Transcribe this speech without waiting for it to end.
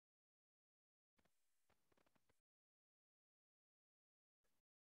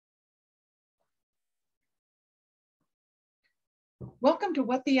Welcome to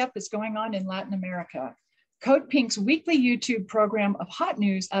What the F is Going On in Latin America, Code Pink's weekly YouTube program of hot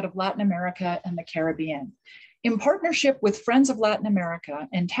news out of Latin America and the Caribbean. In partnership with Friends of Latin America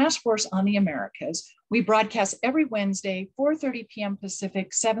and Task Force on the Americas, we broadcast every Wednesday, 4:30 p.m.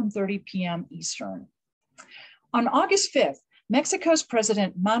 Pacific, 7:30 p.m. Eastern. On August 5th, Mexico's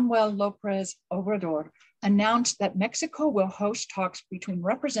President Manuel López Obrador announced that Mexico will host talks between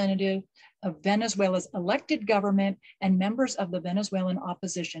representatives of Venezuela's elected government and members of the Venezuelan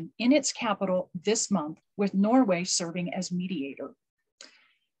opposition in its capital this month, with Norway serving as mediator.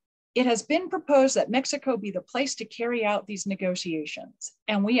 It has been proposed that Mexico be the place to carry out these negotiations,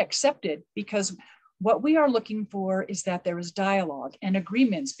 and we accepted because what we are looking for is that there is dialogue and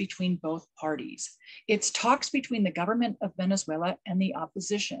agreements between both parties. It's talks between the government of Venezuela and the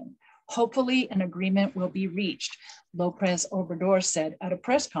opposition. Hopefully an agreement will be reached, López Obrador said at a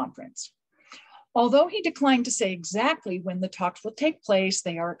press conference. Although he declined to say exactly when the talks will take place,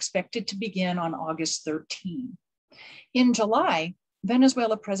 they are expected to begin on August 13. In July,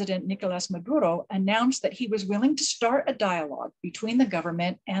 Venezuela President Nicolás Maduro announced that he was willing to start a dialogue between the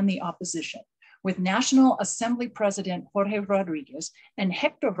government and the opposition, with National Assembly President Jorge Rodriguez and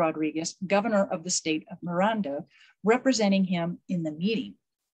Héctor Rodriguez, governor of the state of Miranda, representing him in the meeting.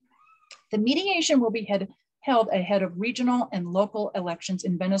 The mediation will be held ahead of regional and local elections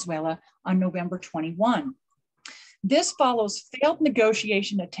in Venezuela on November 21. This follows failed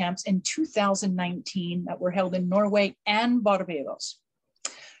negotiation attempts in 2019 that were held in Norway and Barbados.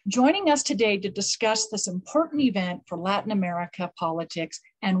 Joining us today to discuss this important event for Latin America politics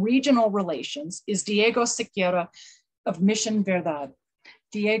and regional relations is Diego Sequeira of Mission Verdad.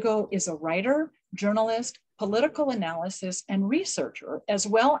 Diego is a writer, journalist, political analysis, and researcher, as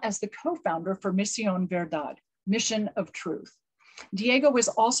well as the co-founder for Misión Verdad, Mission of Truth. Diego is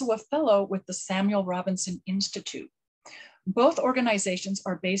also a fellow with the Samuel Robinson Institute. Both organizations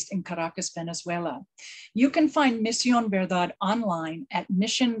are based in Caracas, Venezuela. You can find Misión Verdad online at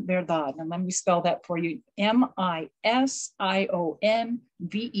Mission Verdad, and let me spell that for you,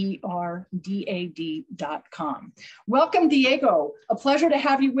 MISIONVERDAD.com. Welcome, Diego. A pleasure to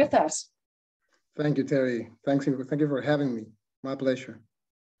have you with us. Thank you, Terry. Thank you for having me. My pleasure.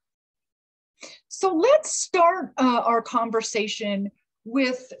 So let's start our conversation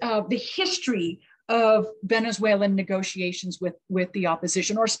with the history of Venezuelan negotiations with the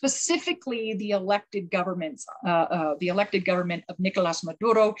opposition, or specifically the elected government of Nicolás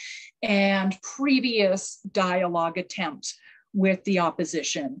Maduro and previous dialogue attempts with the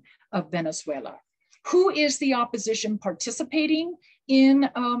opposition of Venezuela. Who is the opposition participating in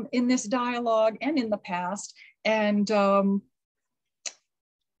this dialogue and in the past, and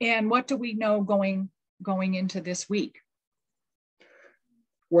what do we know going into this week?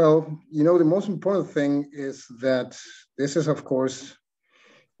 Well, you know, the most important thing is that this is, of course,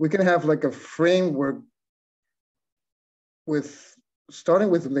 we can have like a framework starting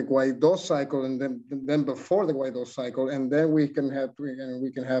with the Guaidó cycle, and then before the Guaidó cycle, and then we can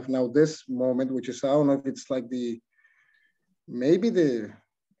have now this moment, which is, I don't know if it's like maybe the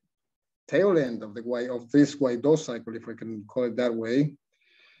tail end of this Guaidó cycle, if I can call it that way.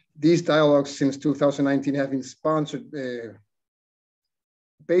 These dialogues since 2019 have been sponsored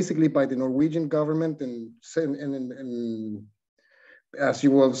basically by the Norwegian government, and as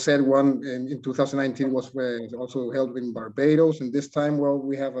you well said, one in 2019 was also held in Barbados, and this time, well,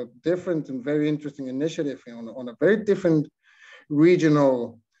 we have a different and very interesting initiative on a very different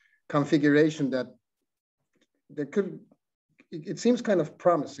regional configuration that it seems kind of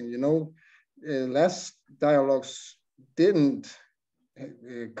promising, you know. Last dialogues didn't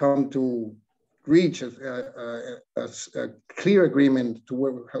come to reach a clear agreement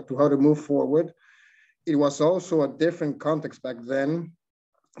to how to move forward. It was also a different context back then.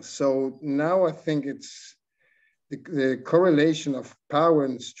 So now I think it's the correlation of power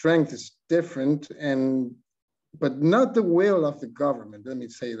and strength is different, but not the will of the government. Let me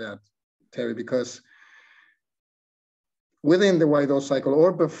say that, Terry, because within the Guaidó cycle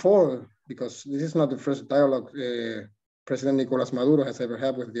or before, because this is not the first dialogue President Nicolás Maduro has ever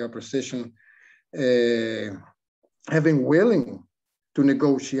had with the opposition, have been willing to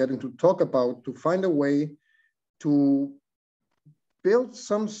negotiate and to find a way to build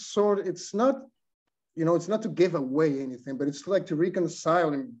some sort. It's not, you know, it's not to give away anything, but it's like to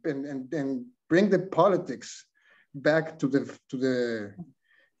reconcile and bring the politics back to the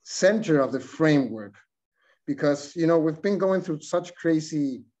center of the framework. Because, you know, we've been going through such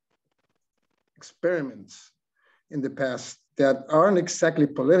crazy experiments in the past that aren't exactly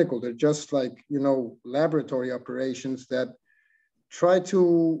political. They're just like, you know, laboratory operations that try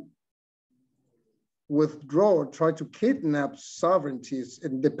to withdraw or try to kidnap sovereignties,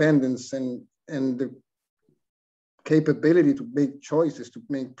 independence, and the capability to make choices, to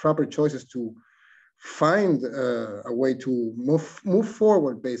make proper choices, to find a way to move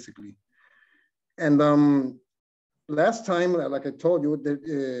forward, basically. And last time, like I told you,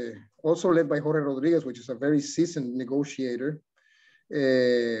 also led by Jorge Rodriguez, which is a very seasoned negotiator.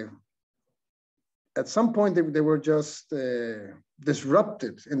 At some point, they were just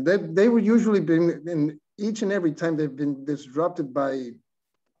disrupted, and they were usually in each and every time they've been disrupted by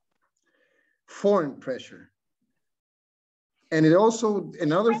foreign pressure. And it also,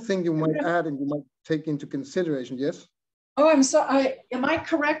 another thing you might add and you might take into consideration, yes? Oh, am I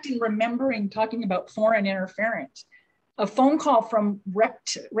correct in remembering, talking about foreign interference, a phone call from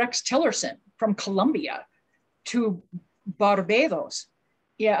Rex Tillerson from Colombia to Barbados?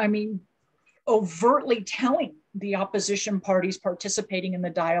 Yeah, I mean, overtly telling the opposition parties participating in the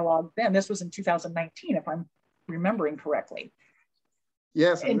dialogue then, this was in 2019, if I'm remembering correctly.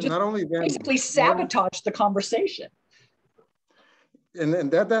 Yes, and not only then, basically sabotaged the conversation.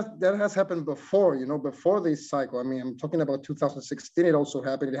 And that has happened before, you know, before this cycle. I mean, I'm talking about 2016, it also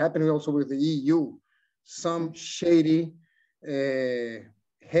happened. It happened also with the EU. Some shady,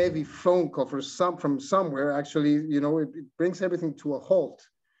 heavy phone call from somewhere, actually, you know, it brings everything to a halt.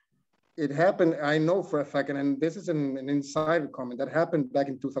 It happened, I know for a fact, and this is an insider comment, that happened back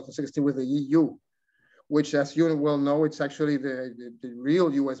in 2016 with the EU, which, as you well know, it's actually the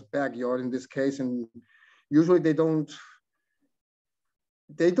real US backyard in this case. And usually they don't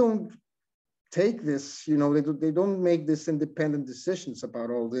take this, you know, they don't make this independent decisions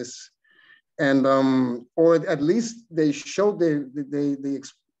about all this. And, or at least they show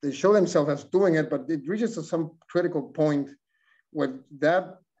they show themselves as doing it, but it reaches to some critical point where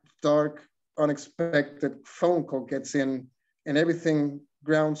that dark, unexpected phone call gets in and everything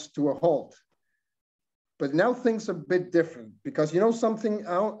grounds to a halt. But now things are a bit different because, you know, something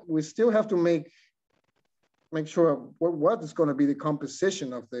out, we still have to make sure what is going to be the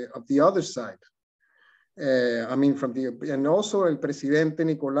composition of the other side. I mean, and also El Presidente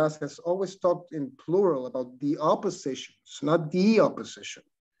Nicolás has always talked in plural about the oppositions, not the opposition.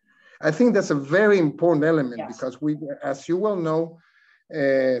 I think that's a very important element. Yes. Because we, as you well know,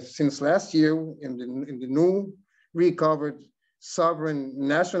 since last year in the new recovered sovereign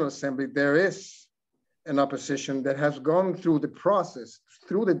National Assembly, there is an opposition that has gone through the process,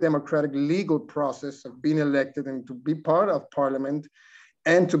 through the democratic legal process of being elected and to be part of parliament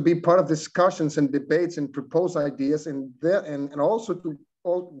and to be part of discussions and debates and propose ideas and also to,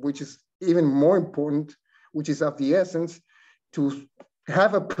 which is even more important, which is of the essence, to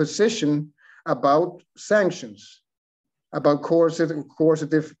have a position about sanctions, about coercive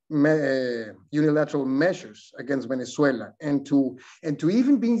unilateral measures against Venezuela, and to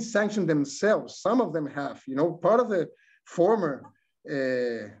even being sanctioned themselves. Some of them have, you know, part of the former,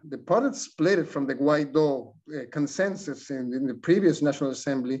 the part that split it from the Guaido consensus in the previous National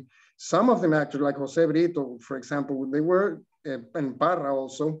Assembly. Some of them actually, like Jose Brito, for example, they were, and Parra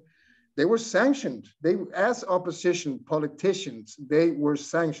also, they were sanctioned. They, as opposition politicians, they were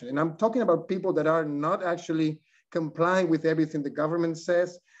sanctioned. And I'm talking about people that are not actually complying with everything the government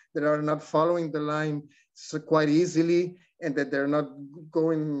says, that are not following the line so quite easily, and that they're not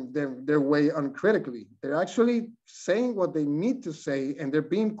going their way uncritically. They're actually saying what they need to say, and they're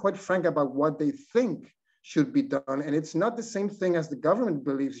being quite frank about what they think should be done. And it's not the same thing as the government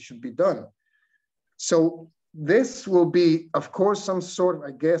believes it should be done. So this will be, of course, some sort of,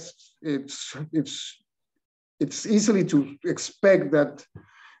 I guess, it's easily to expect that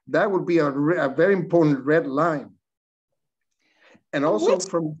would be a very important red line. And also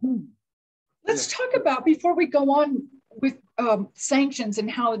let's talk about, before we go on with sanctions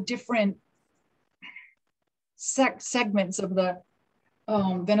and how different segments of the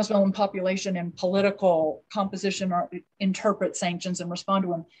Venezuelan population and political composition interpret sanctions and respond to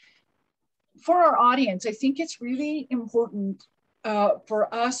them. For our audience, I think it's really important for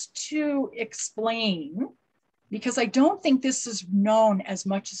us to explain, because I don't think this is known as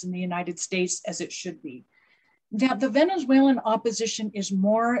much as in the United States as it should be, that the Venezuelan opposition is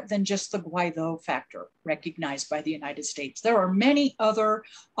more than just the Guaido factor recognized by the United States. There are many other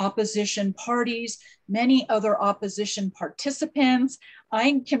opposition parties, many other opposition participants.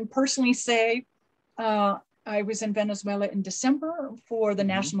 I can personally say, I was in Venezuela in December for the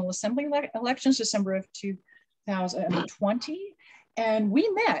National Assembly elections, December of 2020. And we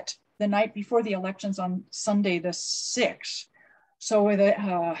met the night before the elections on Sunday, the 6th. So it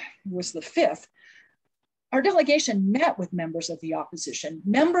was the 5th. Our delegation met with members of the opposition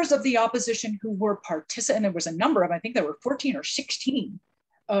who were participants, and there was a number of, I think there were 14 or 16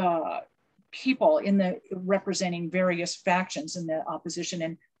 people in the representing various factions in the opposition,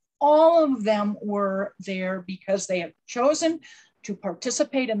 and all of them were there because they have chosen to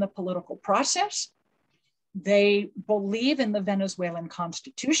participate in the political process. They believe in the Venezuelan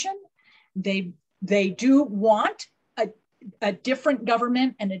constitution. They do want a different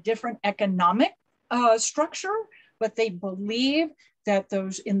government and a different economic structure, but they believe that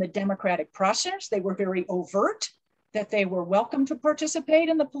those in the democratic process, they were very overt, that they were welcome to participate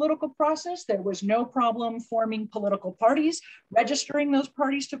in the political process. There was no problem forming political parties, registering those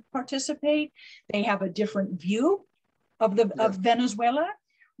parties to participate. They have a different view of Venezuela,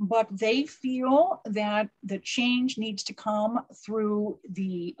 but they feel that the change needs to come through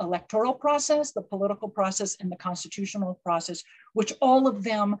the electoral process, the political process, and the constitutional process, which all of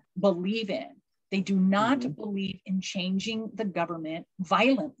them believe in. They do not believe in changing the government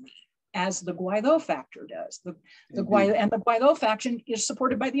violently, as the Guaido factor does. The Guaido faction is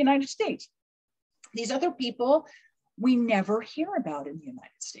supported by the United States. These other people, we never hear about in the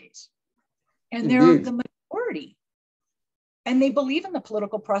United States. And they're the majority. And they believe in the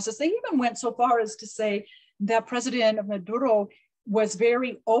political process. They even went so far as to say that President Maduro was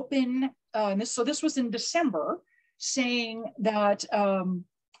very open. So this was in December, saying that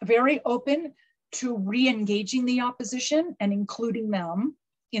very open to re-engaging the opposition and including them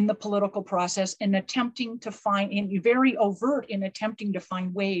in the political process and attempting to find, and very overt in attempting to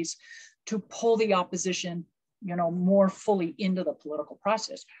find ways to pull the opposition, more fully into the political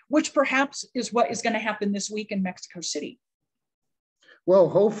process, which perhaps is what is going to happen this week in Mexico City. Well,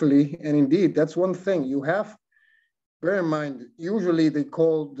 hopefully, and indeed, that's one thing you have. Bear in mind, usually they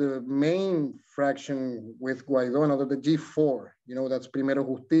call the main fraction with Guaido, another the G4. That's Primero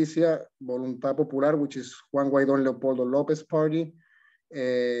Justicia, Voluntad Popular, which is Juan Guaidó and Leopoldo López party.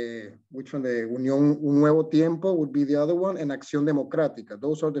 Which one? The Unión Un Nuevo Tiempo would be the other one, and Acción Democrática.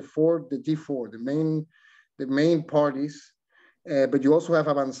 Those are the G4, the main parties. But you also have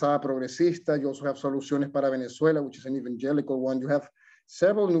Avanzada Progresista. You also have Soluciones para Venezuela, which is an evangelical one. You have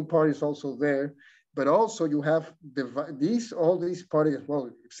several new parties also there, but also you have all these parties, well,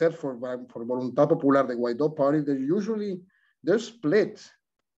 except for Voluntad Popular, the Guaidó party, they're split.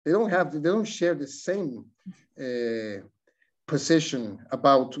 They don't share the same position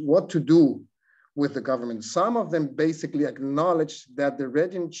about what to do with the government. Some of them basically acknowledge that the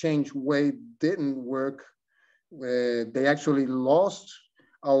regime change way didn't work. They actually lost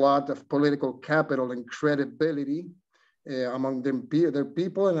a lot of political capital and credibility among their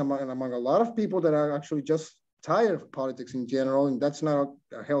people and among a lot of people that are actually just tired of politics in general, and that's not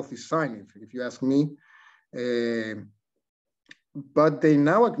a healthy sign, if you ask me. But they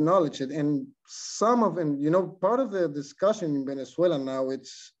now acknowledge it, and some of them, part of the discussion in Venezuela now,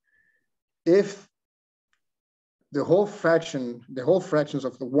 it's if the whole fractions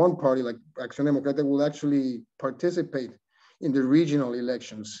of the one party, like Acción Democrática, will actually participate in the regional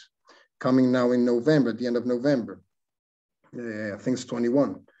elections coming now in November, at the end of November. I think it's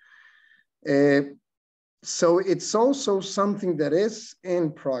 21. So it's also something that is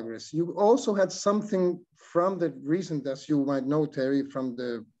in progress. You also had something from the recent, as you might know, Terry,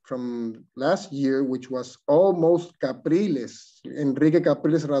 from last year, which was almost Capriles, Enrique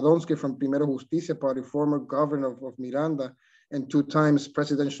Capriles Radonsky from Primero Justicia party, former governor of Miranda, and 2 times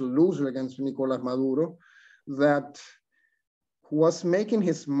presidential loser against Nicolás Maduro, that was making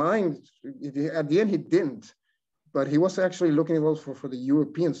his mind, at the end he didn't, but he was actually looking for the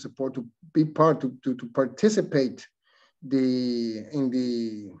European support to be to participate in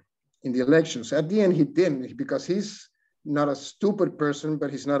the elections. At the end, he didn't, because he's not a stupid person,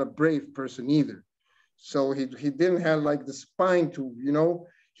 but he's not a brave person either. So he didn't have like the spine to,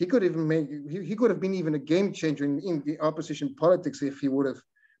 he could have been even a game changer in the opposition politics if he would have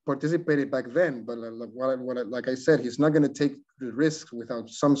participated back then. But like I said, he's not going to take the risk without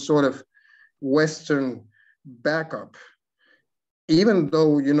some sort of Western backup, even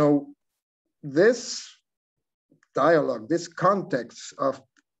though, this dialogue, this context of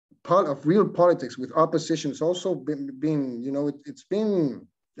real politics with opposition has also been it's been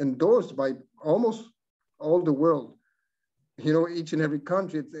endorsed by almost all the world, each and every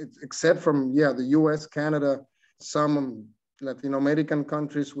country, except from, the US, Canada, some Latin American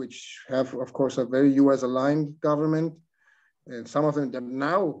countries, which have, of course, a very US aligned government, and some of them that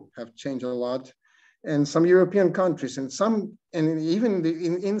now have changed a lot, and some European countries, and even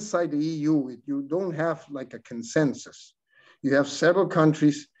inside the EU, you don't have like a consensus. You have several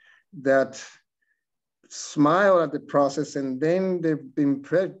countries that smile at the process, and then they've been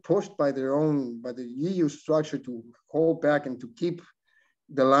pushed by the EU structure to hold back and to keep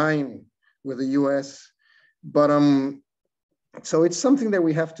the line with the US. But So it's something that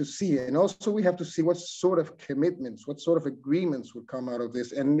we have to see. And also we have to see what sort of commitments, what sort of agreements would come out of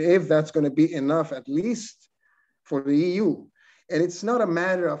this. And if that's going to be enough, at least for the EU. And it's not a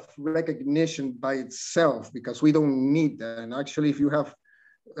matter of recognition by itself, because we don't need that. And actually, if you have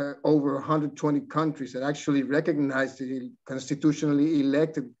over 120 countries that actually recognize the constitutionally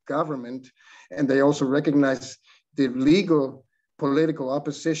elected government, and they also recognize the legal political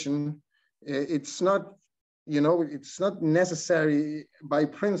opposition, it's not, it's not necessary by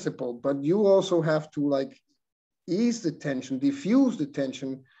principle, but you also have to like ease the tension, diffuse the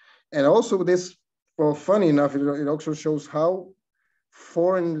tension. And also this, well, funny enough, it also shows how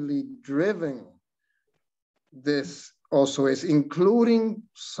foreignly driven this also is, including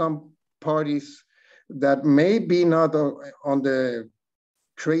some parties that may be not on the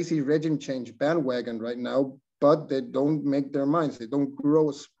crazy regime change bandwagon right now, but they don't make their minds, they don't grow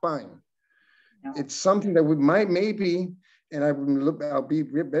a spine. No. It's something that we might maybe, and I'll be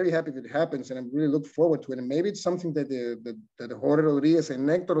very happy if it happens, and I really look forward to it. And maybe it's something that Jorge Rodriguez and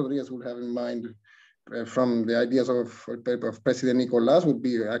Héctor Rodriguez would have in mind from the ideas of President Nicolás, would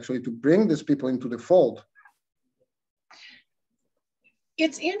be actually to bring these people into the fold.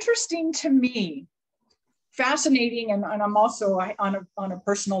 It's interesting to me, fascinating, and I'm also on a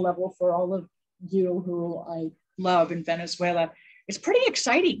personal level for all of you who I love in Venezuela. It's pretty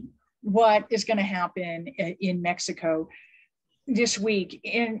exciting what is going to happen in Mexico this week,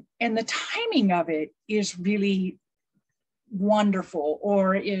 and the timing of it is really wonderful,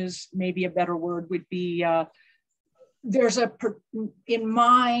 or is maybe a better word would be in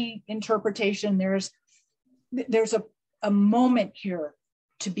my interpretation, there's a moment here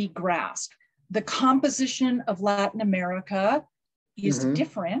to be grasped. The composition of Latin America is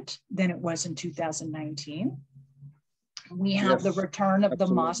different than it was in 2019. We have the return of the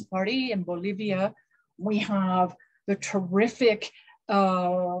MAS party in Bolivia. We have the terrific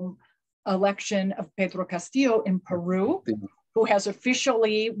election of Pedro Castillo in Peru, who has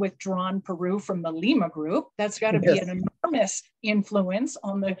officially withdrawn Peru from the Lima Group. That's got to be an enormous influence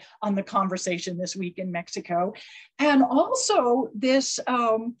on the conversation this week in Mexico. And also this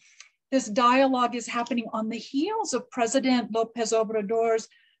dialogue is happening on the heels of President López Obrador's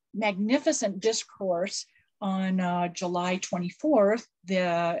magnificent discourse on July 24th,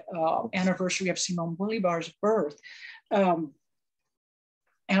 the anniversary of Simón Bolívar's birth.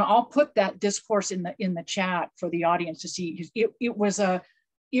 And I'll put that discourse in the chat for the audience to see. It was a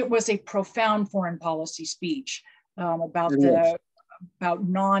profound foreign policy speech about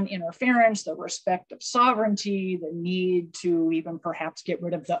non-interference, the respect of sovereignty, the need to even perhaps get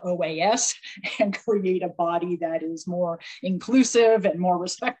rid of the OAS and create a body that is more inclusive and more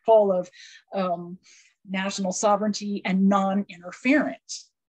respectful of national sovereignty and non-interference.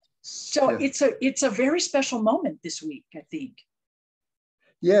 So it's a very special moment this week, I think.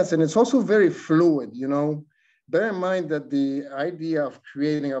 Yes, and it's also very fluid, Bear in mind that the idea of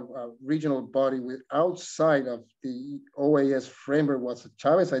creating a regional body outside of the OAS framework was a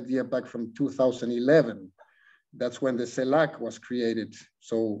Chavez idea back from 2011. That's when the CELAC was created.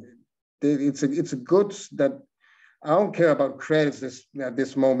 So it's a good that I don't care about credits at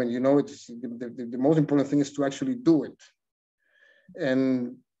this moment. It's the most important thing is to actually do it.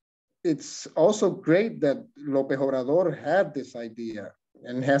 And it's also great that López Obrador had this idea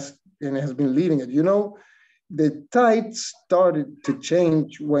and has been leading it. The tide started to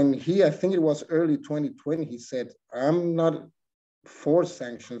change when I think it was early 2020, he said, I'm not for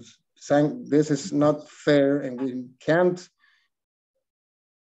sanctions. This is not fair, and we can't,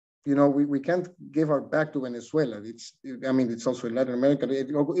 we can't give our back to Venezuela. It's also in Latin America.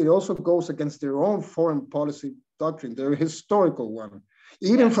 It also goes against their own foreign policy doctrine, their historical one,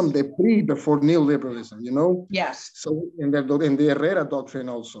 even from the before neoliberalism, Yes. So in the Herrera doctrine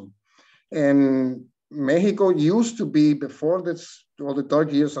also. And Mexico used to be, before all the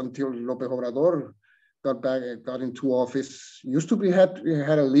dark years until López Obrador got into office, used to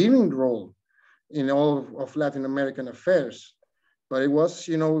had a leading role in all of Latin American affairs. But it was,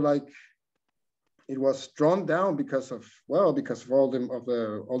 it was drawn down because of all the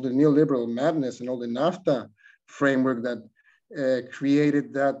neoliberal madness and all the NAFTA framework that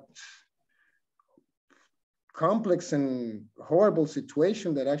created that complex and horrible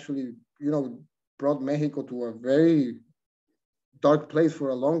situation that actually, brought Mexico to a very dark place for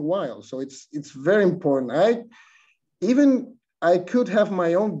a long while. So it's very important. I could have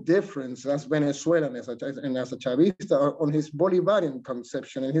my own difference as Venezuelan and as a Chavista on his Bolivarian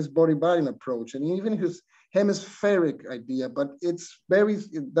conception and his Bolivarian approach, and even his hemispheric idea, but it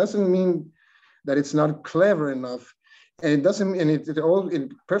doesn't mean that it's not clever enough. And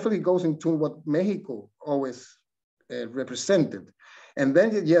it perfectly goes into what Mexico always represented. And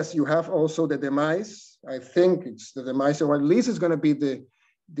then, yes, you have also the demise. I think it's the demise, or at least it's going to be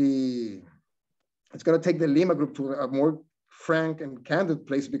it's going to take the Lima Group to a more frank and candid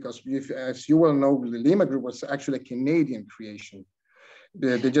place, because as you well know, the Lima Group was actually a Canadian creation.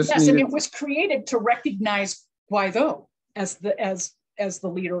 They just yes, and it was created to recognize Guaido as the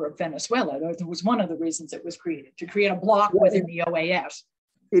leader of Venezuela. That was one of the reasons it was created, to create a bloc within the OAS.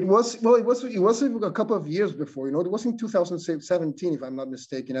 It was a couple of years before, it was in 2017, if I'm not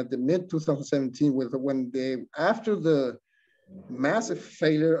mistaken, at the mid 2017, after the massive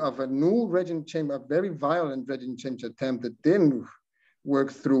failure of a new regime change, a very violent regime change attempt that didn't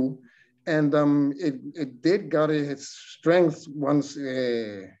work through. And it did got its strength once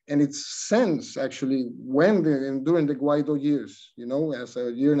and its sense actually during the Guaido years, as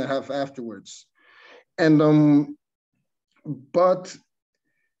a year and a half afterwards. And but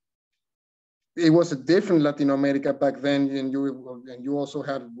it was a different Latin America back then, and you also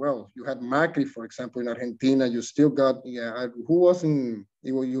had, you had Macri, for example, in Argentina. You still got, who was you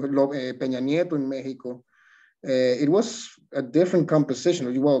had Peña Nieto in Mexico. It was a different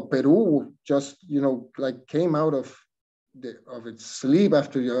composition. Well, Peru just, came out of its sleep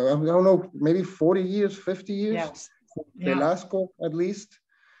after, I don't know, maybe 40 years, 50 years, yes. Velasco at least.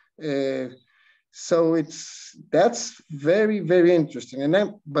 So that's very, very interesting.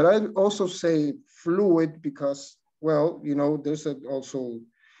 But I also say fluid because, there's also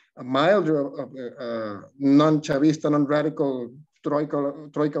a milder, non-Chavista, non-radical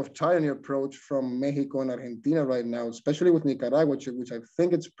troika of tyranny approach from Mexico and Argentina right now, especially with Nicaragua, which I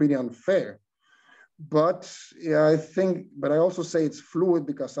think it's pretty unfair. But I also say it's fluid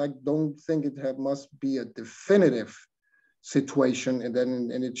because I don't think it must be a definitive situation, and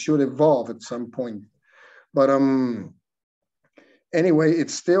it should evolve at some point. But anyway,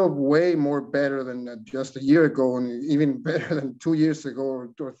 it's still way more better than just a year ago, and even better than 2 years ago,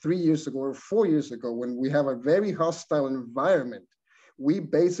 or 3 years ago, or 4 years ago, when we have a very hostile environment. We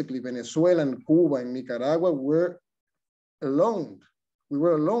basically, Venezuela and Cuba and Nicaragua, were alone. We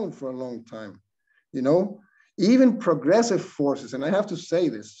were alone for a long time, Even progressive forces, and I have to say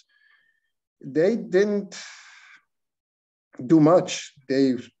this, they didn't do much.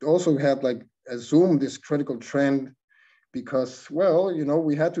 They also had assumed this critical trend because,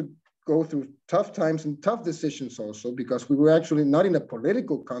 we had to go through tough times and tough decisions also, because we were actually not in a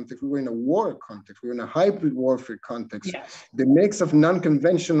political context, we were in a war context, we were in a hybrid warfare context. Yes. The mix of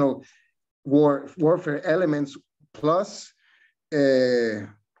non-conventional warfare elements plus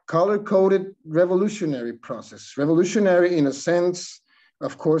color-coded revolutionary process. Revolutionary in a sense,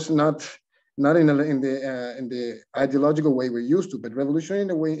 of course, not in the ideological way we're used to, but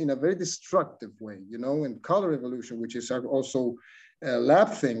revolutionary in a very destructive way, and color revolution, which is also a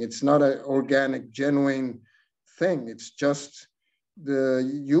lab thing. It's not an organic, genuine thing. It's just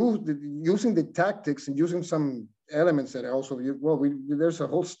using the tactics and using some elements that also, there's a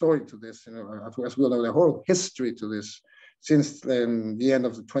whole story to this, as well as a whole history to this since the end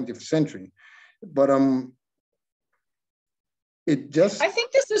of the 20th century. But I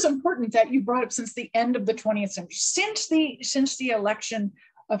think this is important that you brought up since the end of the 20th century, since the election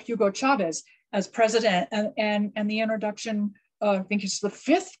of Hugo Chavez as president and the introduction, I think it's the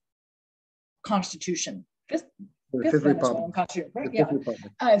fifth constitution, fifth Venezuelan constitution, right? Yeah,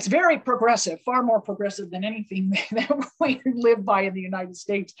 it's very progressive, far more progressive than anything that we live by in the United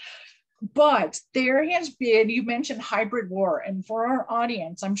States. But there has been, you mentioned hybrid war, and for our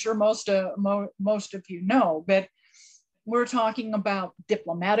audience, I'm sure most of you know, but we're talking about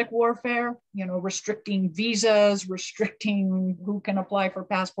diplomatic warfare, restricting visas, restricting who can apply for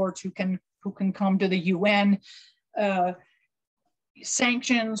passports, who can come to the UN,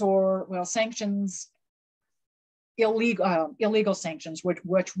 sanctions, illegal sanctions,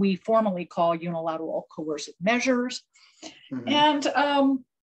 which we formally call unilateral coercive measures. Mm-hmm.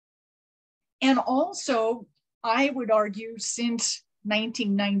 And also, I would argue, since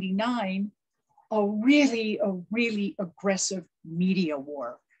 1999, a really aggressive media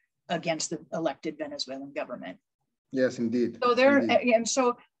war against the elected Venezuelan government. Yes, indeed. So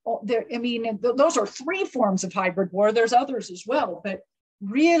those are three forms of hybrid war. There's others as well, but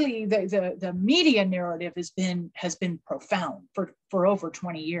really the media narrative has been profound for over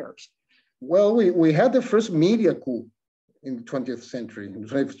 20 years. Well, we had the first media coup in the 20th century, in the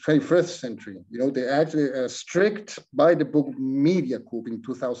 21st century. They actually strict by the book media coup in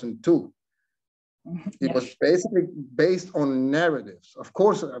 2002. It was basically based on narratives. Of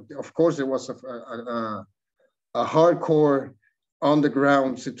course, there was a hardcore on the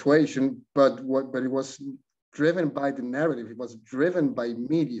ground situation, but it was driven by the narrative. It was driven by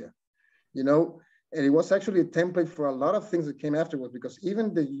media. And it was actually a template for a lot of things that came afterwards, because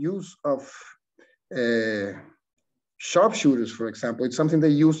even the use of sharpshooters, for example, it's something they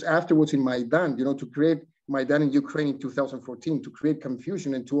used afterwards in Maidan, to create Maidan in Ukraine in 2014, to create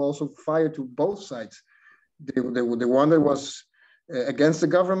confusion and to also fire to both sides. The one that was against the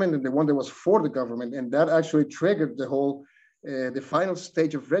government and the one that was for the government. And that actually triggered the whole, the final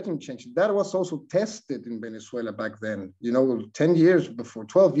stage of regime change. That was also tested in Venezuela back then, 10 years before,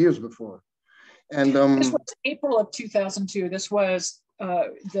 12 years before. And this was April of 2002. This was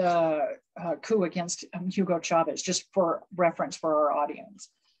the coup against Hugo Chavez, just for reference for our audience.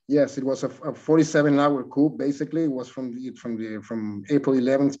 Yes, it was a 47-hour coup. Basically, it was from April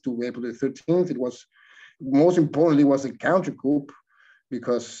 11th to April the 13th. It was, most importantly, was a counter coup,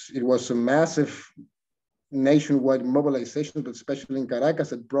 because it was a massive nationwide mobilization, but especially in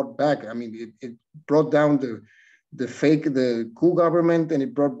Caracas, it brought back. I mean, it brought down the coup government, and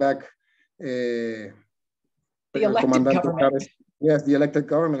it brought back the elected government. Chavez, yes, the elected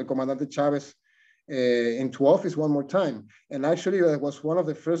government, Comandante Chavez, into office one more time. And actually, that was one of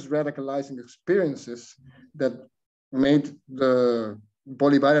the first radicalizing experiences that made the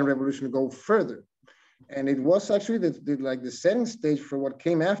Bolivarian revolution go further. And it was actually the setting stage for what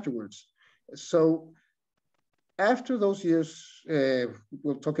came afterwards. So after those years,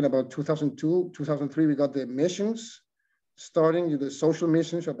 we're talking about 2002, 2003, we got the missions, starting the social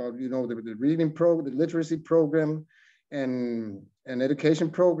missions about, the reading program, the literacy program, and education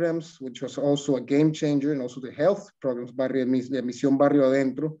programs, which was also a game changer, and also the health programs, Misión Barrio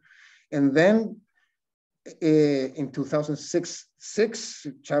Adentro. And then in 2006,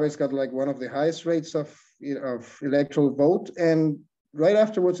 Chavez got like one of the highest rates of electoral vote. And right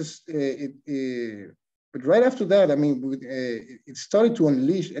afterwards, but right after that, I mean, it started to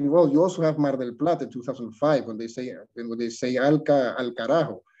unleash. And well, you also have Mar del Plata, 2005, when they say al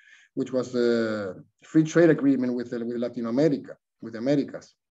carajo, which was the free trade agreement with Latin America, with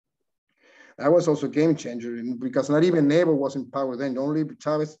Americas. That was also a game changer, because not even Evo was in power then, only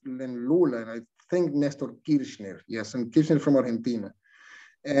Chavez and Lula, and I think Nestor Kirchner, yes, and Kirchner from Argentina.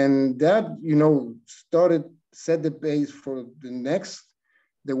 And that, set the base for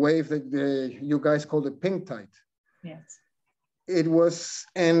the wave that you guys call the pink tide. Yes. It was,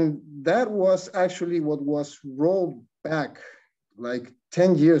 and that was actually what was rolled back like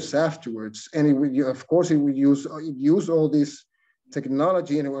 10 years afterwards. And of course, it would use all this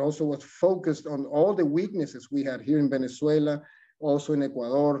technology, and it also was focused on all the weaknesses we had here in Venezuela, also in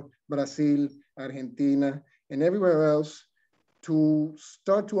Ecuador, Brazil, Argentina, and everywhere else, to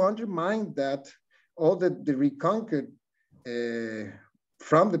start to undermine that, all the reconquered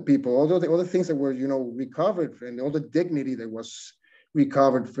from the people, all the other things that were, recovered, and all the dignity that was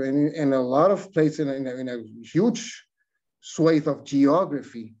recovered in a lot of places, in a huge swathe of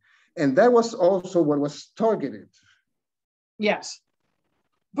geography. And that was also what was targeted. Yes.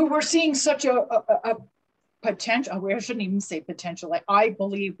 But we're seeing such a potential, I shouldn't even say potential, I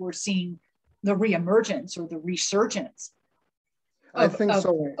believe we're seeing the reemergence or the resurgence of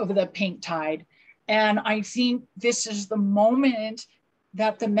the pink tide. And I think this is the moment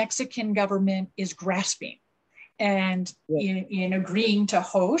that the Mexican government is grasping, and in agreeing to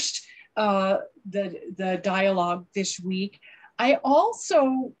host the dialogue this week. I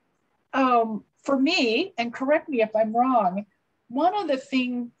also, for me, and correct me if I'm wrong, one of the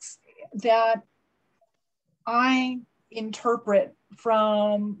things that I interpret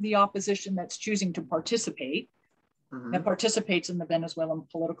from the opposition that's choosing to participate, that participates in the Venezuelan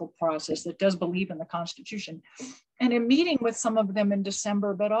political process, that does believe in the Constitution, and in meeting with some of them in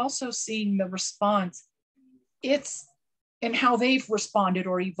December, but also seeing the response, and how they've responded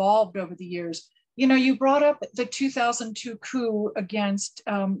or evolved over the years. You brought up the 2002 coup against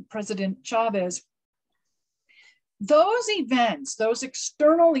President Chavez. Those events, those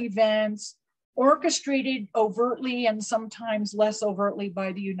external events, orchestrated overtly and sometimes less overtly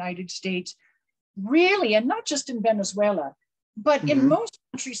by the United States, really, and not just in Venezuela, but in most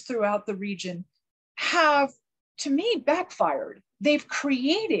countries throughout the region, have, to me, backfired. They've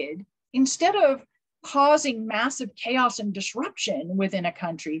created, instead of causing massive chaos and disruption within a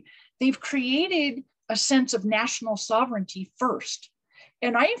country, they've created a sense of national sovereignty first.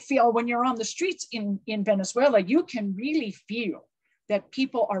 And I feel when you're on the streets in Venezuela, you can really feel that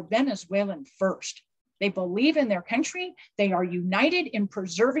people are Venezuelan first. They believe in their country. They are united in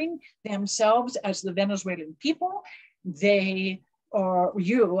preserving themselves as the Venezuelan people. They are,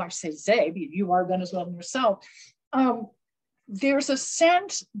 I say they, but you are Venezuelan yourself. There's a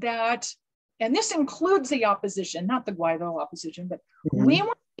sense that, and this includes the opposition, not the Guaido opposition, but we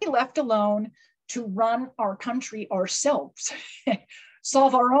want to be left alone to run our country ourselves.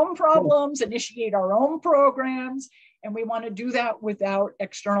 solve our own problems, initiate our own programs, and we want to do that without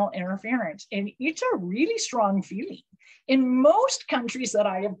external interference. And it's a really strong feeling. In most countries that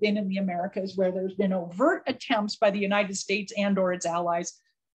I have been in the Americas, where there's been overt attempts by the United States and or its allies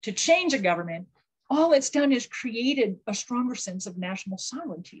to change a government, all it's done is created a stronger sense of national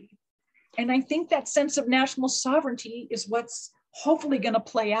sovereignty. And I think that sense of national sovereignty is what's hopefully going to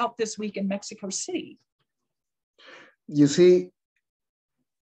play out this week in Mexico City. You see,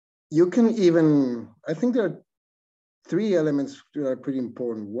 you can even, I think there are three elements that are pretty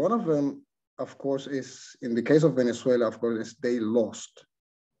important. One of them, of course, is in the case of Venezuela, of course, is they lost.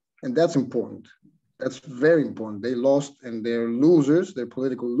 And that's important. That's very important. They lost and they're losers, they're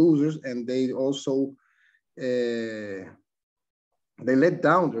political losers, and they also, they let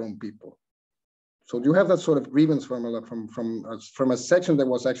down their own people. So you have that sort of grievance from a section that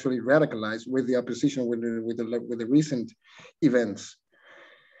was actually radicalized with the opposition with the recent events.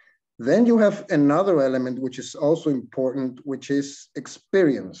 Then you have another element which is also important, which is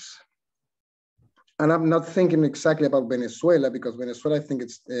experience. And I'm not thinking exactly about Venezuela, because Venezuela, I think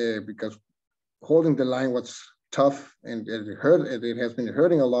it's because holding the line was tough and it has been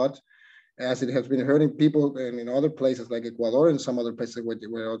hurting a lot, as it has been hurting people in other places like Ecuador and some other places where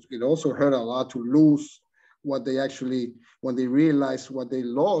it also hurt a lot to lose what they actually, when they realized what they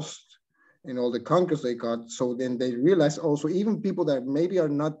lost and all the conquests they got. So then they realized also, even people that maybe are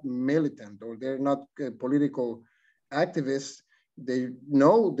not militant or they're not political activists, they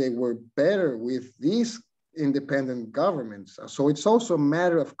know they were better with these independent governments. So it's also a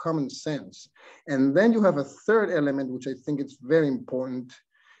matter of common sense. And then you have a third element, which I think is very important,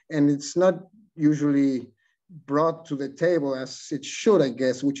 and it's not usually brought to the table as it should, I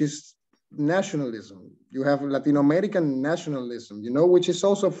guess, which is nationalism. You have Latino American nationalism, which is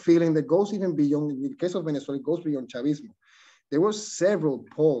also a feeling that goes even beyond, in the case of Venezuela, it goes beyond Chavismo. There were several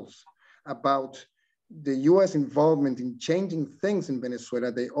polls about the US involvement in changing things in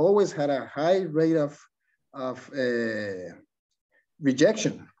Venezuela. They always had a high rate of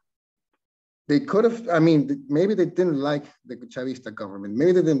rejection. They could have, I mean, maybe they didn't like the Chavista government.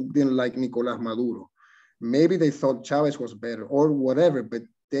 Maybe they didn't like Nicolás Maduro. Maybe they thought Chavez was better or whatever, but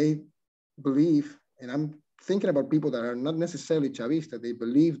they believe, and I'm thinking about people that are not necessarily Chavista, they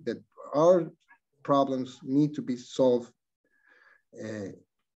believe that our problems need to be solved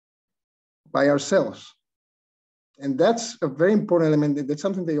by ourselves. And that's a very important element. That's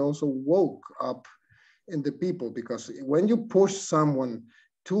something they also woke up in the people, because when you push someone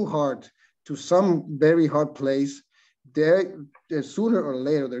too hard to some very hard place, they're sooner or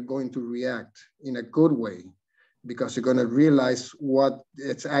later, they're going to react in a good way, because you're going to realize what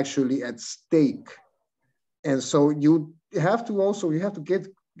it's actually at stake. And so you have to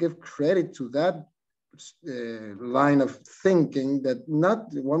give credit to that line of thinking, that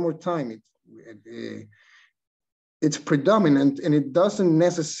not, one more time, it's predominant and it doesn't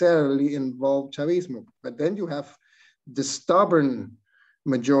necessarily involve Chavismo. But then you have the stubborn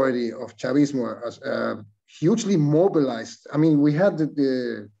majority of Chavismo as hugely mobilized. I mean, we had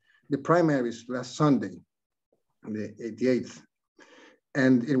the primaries last Sunday, the 88th,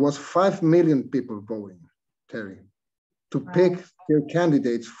 and it was 5 million people voting, Terry, to pick their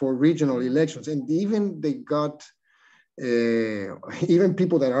candidates for regional elections. And even they got, even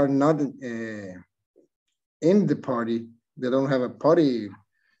people that are not in the party, they don't have a party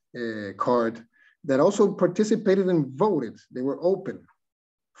card, that also participated and voted. They were open.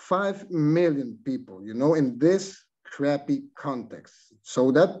 5 million people, in this crappy context.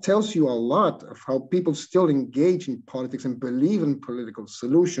 So that tells you a lot of how people still engage in politics and believe in political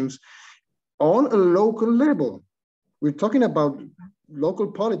solutions on a local level. We're talking about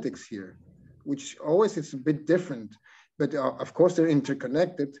local politics here, which always is a bit different, but of course they're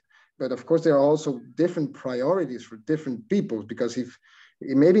interconnected, but of course there are also different priorities for different people, because if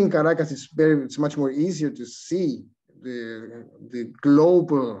maybe in Caracas, it's much more easier to see the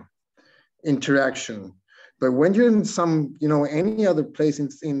global interaction. But when you're in some, any other place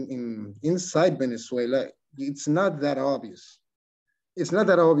inside Venezuela, it's not that obvious. It's not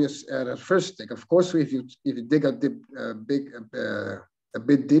that obvious at first take. Of course, if you dig a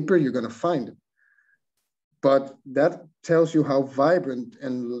bit deeper, you're going to find it. But that tells you how vibrant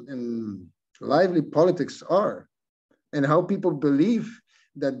and lively politics are, and how people believe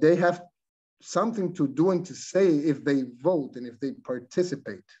that they have something to do and to say if they vote and if they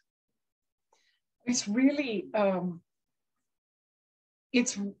participate. It's really,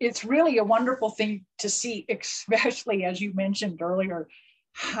 it's really a wonderful thing to see, especially as you mentioned earlier,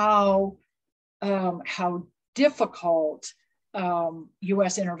 how difficult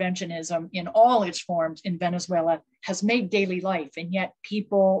US interventionism in all its forms in Venezuela has made daily life, and yet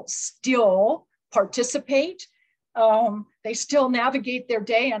people still participate. They still navigate their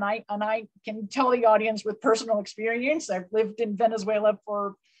day, and I can tell the audience with personal experience. I've lived in Venezuela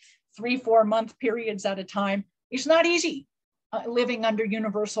for 3-4 month periods at a time. It's not easy living under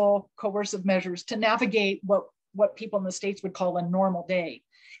universal coercive measures to navigate what people in the States would call a normal day.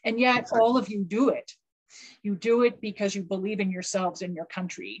 And yet exactly. All of you do it. You do it because you believe in yourselves and your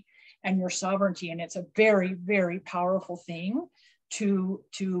country and your sovereignty. And it's a very, very powerful thing to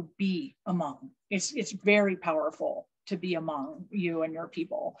be among. It's very powerful to be among you and your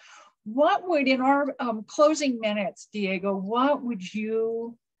people. What would, in our closing minutes, Diego, what would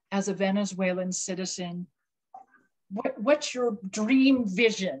you, as a Venezuelan citizen, what's your dream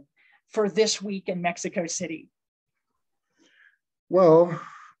vision for this week in Mexico City? Well,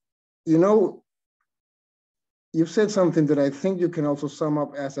 you know, you've said something that I think you can also sum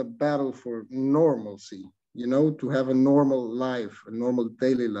up as a battle for normalcy, you know, to have a normal life, a normal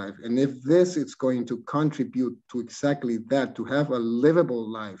daily life. And if this is going to contribute to exactly that, to have a livable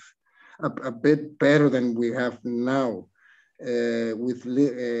life, a bit better than we have now, with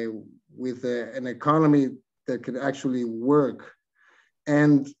an economy that could actually work,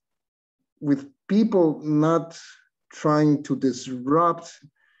 and with people not trying to disrupt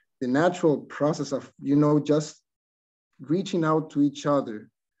the natural process of, you know, just reaching out to each other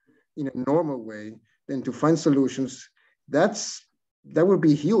in a normal way, then to find solutions, that would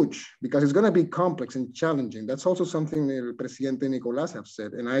be huge, because it's going to be complex and challenging. That's also something the Presidente Nicolás have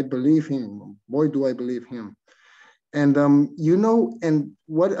said, and I believe him. Boy, do I believe him. And you know, and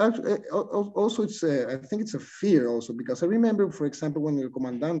what also it's I think it's a fear also, because I remember, for example, when El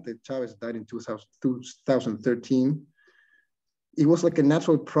Comandante Chavez died in 2013, it was like a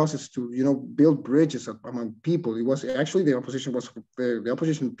natural process to, you know, build bridges among people. It was actually the opposition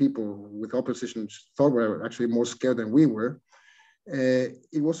people with opposition thought were actually more scared than we were.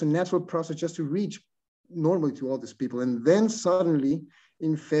 It was a natural process just to reach normally to all these people. And then suddenly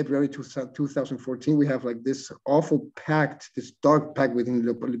in February 2014, we have like this awful pact, this dark pact between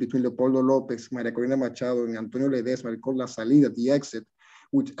Leopoldo López, María Corina Machado, and Antonio Ledesma, called La Salida, the exit,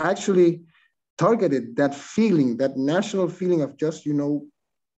 which actually targeted that feeling, that national feeling of just, you know,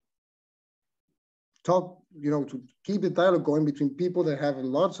 talk, you know, to keep the dialogue going between people that have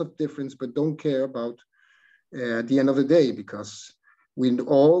lots of difference, but don't care about at the end of the day, because we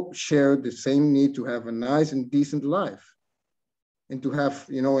all share the same need to have a nice and decent life, and to have,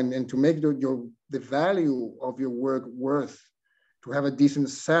 you know, and to make the value of your work worth, to have a decent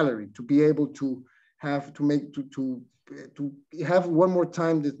salary, to be able to have, to have one more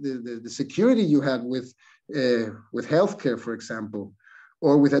time the security you had with healthcare, for example,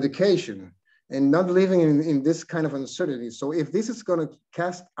 or with education, and not living in this kind of uncertainty. So if this is going to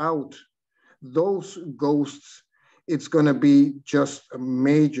cast out those ghosts, it's going to be just a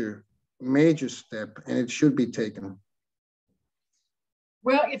major step, and it should be taken.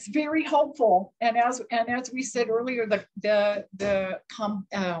 Well, it's very hopeful, and as we said earlier, the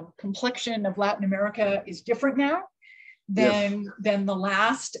complexion of Latin America is different now than the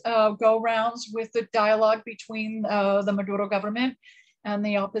last go rounds with the dialogue between the Maduro government and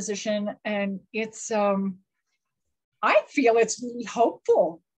the opposition, and it's I feel it's really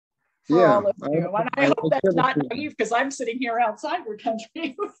hopeful for all of you, and I hope that's not naive, because I'm sitting here outside your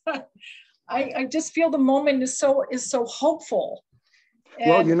country. I just feel the moment is so hopeful.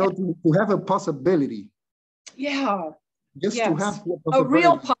 Well, you know, to have a possibility. Yeah. Just to have a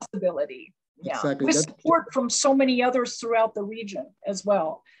real possibility. Yeah. Exactly. With support from so many others throughout the region as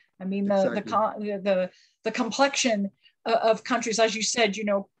well. I mean, the complexion of countries, as you said, you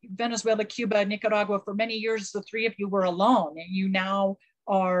know, Venezuela, Cuba, Nicaragua, for many years, the three of you were alone, and you now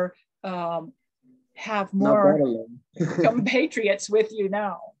are have more compatriots with you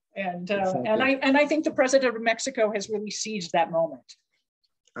now. And and I think the president of Mexico has really seized that moment.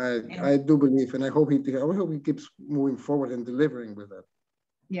 I do believe, and I hope he keeps moving forward and delivering with that.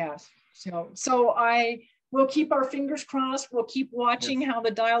 Yes. So I will keep our fingers crossed. We'll keep watching how the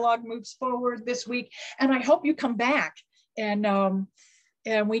dialogue moves forward this week, and I hope you come back and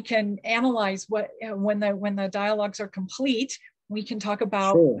we can analyze when the dialogues are complete. We can talk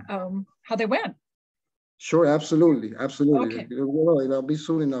about how they went. Sure, absolutely. Okay. It'll be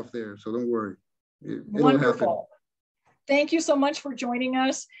soon enough there, so don't worry. Wonderful. Thank you so much for joining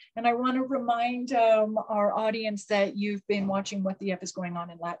us. And I want to remind our audience that you've been watching What the F is Going On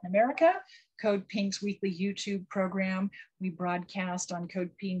in Latin America, Code Pink's weekly YouTube program. We broadcast on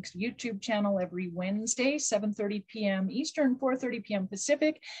Code Pink's YouTube channel every Wednesday, 7:30 p.m. Eastern, 4:30 p.m.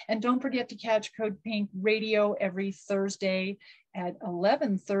 Pacific. And don't forget to catch Code Pink Radio every Thursday at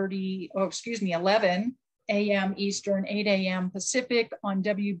 11 a.m. Eastern, 8 a.m. Pacific on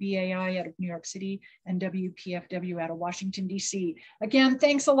WBAI out of New York City and WPFW out of Washington, D.C. Again,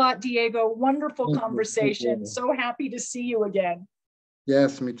 thanks a lot, Diego. Wonderful conversation. So happy to see you again.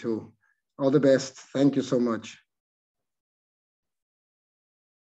 Yes, me too. All the best. Thank you so much.